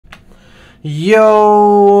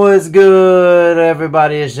Yo, what's good,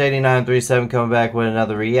 everybody? It's Shady937 coming back with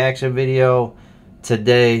another reaction video.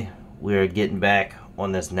 Today, we're getting back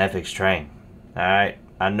on this Neffex train. Alright,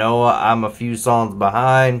 I know I'm a few songs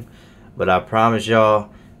behind, but I promise y'all,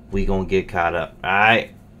 we gonna get caught up.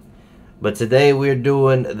 Alright? But today, we're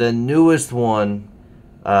doing the newest one,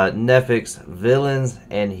 Neffex Villains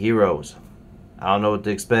and Heroes. I don't know what to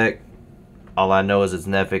expect. All I know is it's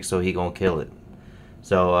Neffex, so he gonna kill it.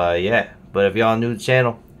 So, yeah. But if y'all new to the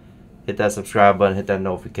channel, hit that subscribe button, hit that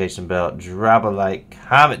notification bell, drop a like,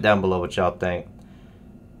 comment down below what y'all think.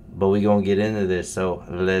 But we gonna get into this, so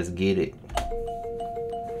let's get it.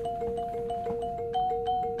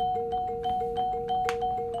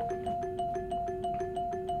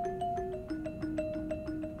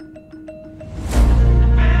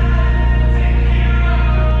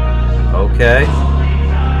 Okay.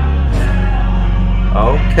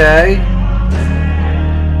 Okay.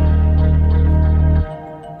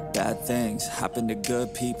 Bad things happen to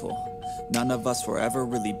good people. None of us were ever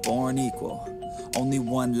really born equal. Only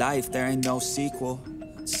one life, there ain't no sequel.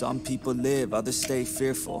 Some people live, others stay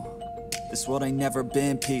fearful. This world ain't never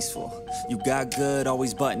been peaceful. You got good,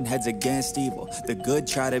 always butting heads against evil. The good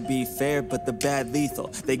try to be fair, but the bad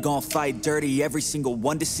lethal. They gon' fight dirty, every single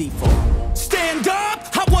one deceitful. Stand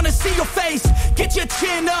up, I wanna see your face. Get your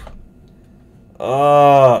chin up.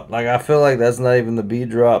 Like I feel like that's not even the beat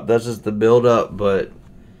drop. That's just the build up, but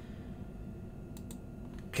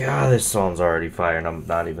God, this song's already fire and I'm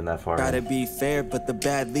not even that far in. Try to be fair, but the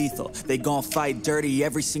bad lethal. They gon' fight dirty,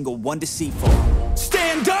 every single one deceitful.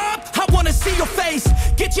 Stand up, I wanna see your face.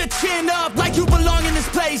 Get your chin up like you belong in this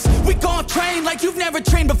place. We gon' train like you've never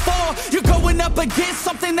trained before. You're going up against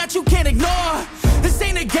something that you can't ignore. This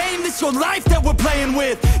ain't a game, this your life that we're playing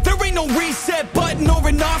with. There ain't no reset button or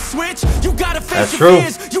an off switch. You gotta face your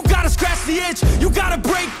fears, you gotta scratch the itch. You gotta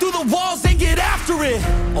break through the walls and get after it.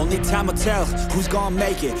 Only time will tell who's gonna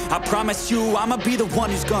make it. I promise you, I'ma be the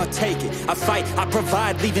one who's gonna take it. I fight, I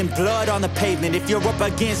provide, leaving blood on the pavement. If you're up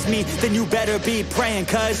against me, then you better be praying.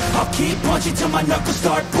 Cause I'll keep punching till my knuckles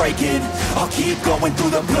start breaking. I'll keep going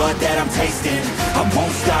through the blood that I'm tasting. I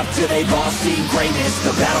won't stop till they've all seen greatness.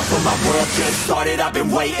 The battle for my world just started, I've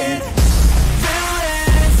been waiting.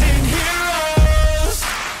 Villains and heroes,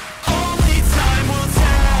 only time will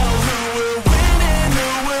tell who will win and who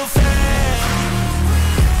will fail.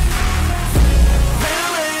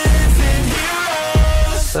 Villains and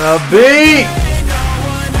heroes, the beat! ain't no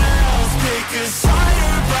one else. Pick a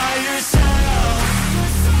side by yourself.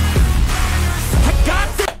 I got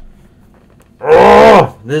this.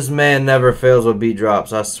 Oh, this man never fails with beat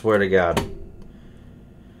drops, I swear to God.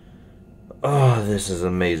 Oh, this is an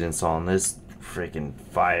amazing song. This freaking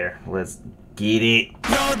fire. Let's get it.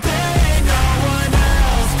 No, there ain't no one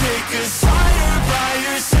else. Pick a side by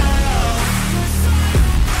yourself.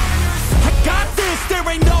 I got this, there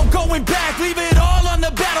ain't no going back. Leave it all on the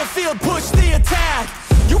battlefield, push the attack.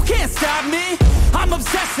 You can't stop me, I'm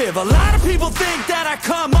obsessive. A lot of people think that I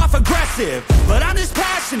come off aggressive, but I'm just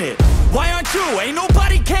passionate. Why aren't you? Ain't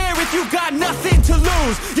nobody care if you got nothing to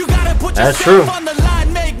lose. You gotta put yourself on the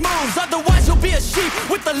line, make moves. Otherwise you'll be a sheep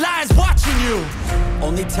with the lions watching you.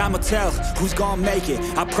 Only time will tell who's gonna make it.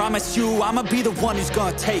 I promise you, I'ma be the one who's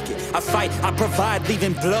gonna take it. I fight, I provide,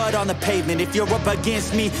 leaving blood on the pavement. If you're up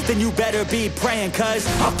against me, then you better be praying. Cause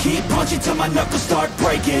I'll keep punching till my knuckles start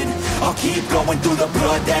breaking. I'll keep going through the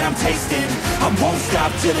blood that I'm tasting. I won't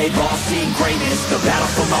stop till they've all seen greatness. The battle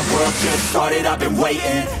for my world just started, I've been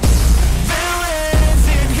waiting. Villains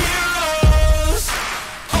and heroes,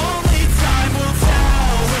 only time will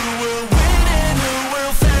tell who will win and who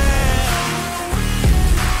will fail.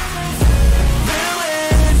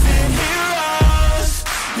 Villains and heroes,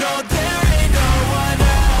 no, there ain't no one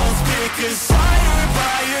else. Pick a side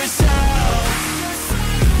by yourself.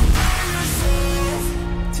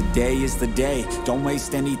 Today is the day, don't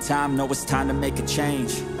waste any time. Know it's time to make a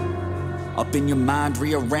change. Up in your mind,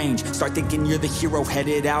 rearrange. Start thinking you're the hero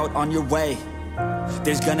headed out on your way.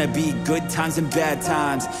 There's gonna be good times and bad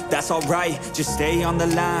times. That's alright, just stay on the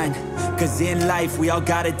line. Cause in life we all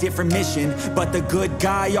got a different mission, but the good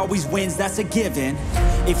guy always wins, that's a given.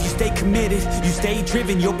 If you stay committed, you stay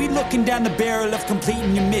driven, you'll be looking down the barrel of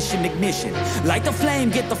completing your mission. Ignition, light the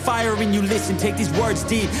flame, get the fire and you listen. Take these words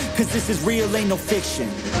deep, cause this is real, ain't no fiction.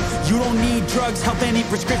 You don't need drugs, help, any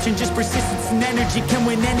prescription. Just persistence and energy can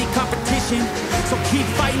win any competition. So keep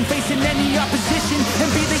fighting, facing any opposition,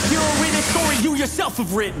 and be the hero in a story you yourself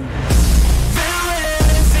have written.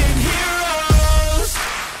 Villains and heroes,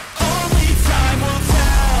 only time will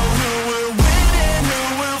tell who will win and who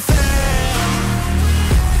will fail.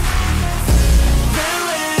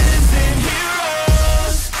 Villains and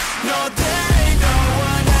heroes, no,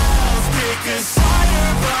 just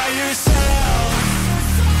higher by yourself.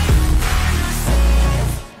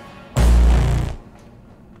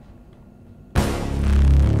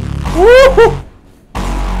 Woo!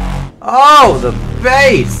 Oh, the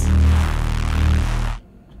bass!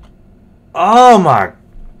 Oh my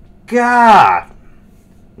God!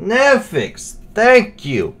 Neffex, thank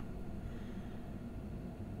you!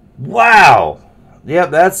 Wow!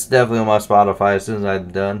 Yep, that's definitely on my Spotify as soon as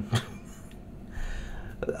I'm done.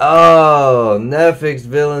 Oh, Neffex,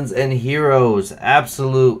 Villains and Heroes.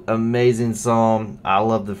 Absolute amazing song. I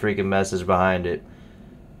love the freaking message behind it.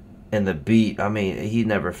 And the beat, I mean, he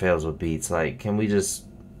never fails with beats. Like, can we just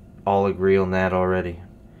all agree on that already?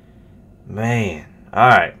 Man.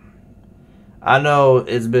 Alright. I know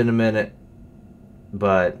it's been a minute,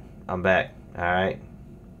 but I'm back. Alright.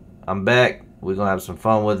 I'm back. We're going to have some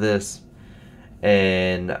fun with this.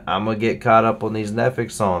 And I'm going to get caught up on these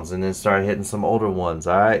Neffex songs and then start hitting some older ones.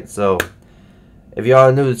 Alright. So, if y'all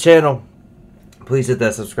are new to the channel, please hit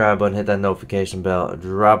that subscribe button, hit that notification bell,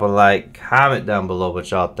 drop a like, comment down below what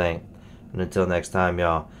y'all think. And until next time,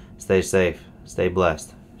 y'all, stay safe, stay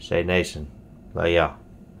blessed. Shade Nation, love y'all.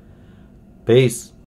 Peace.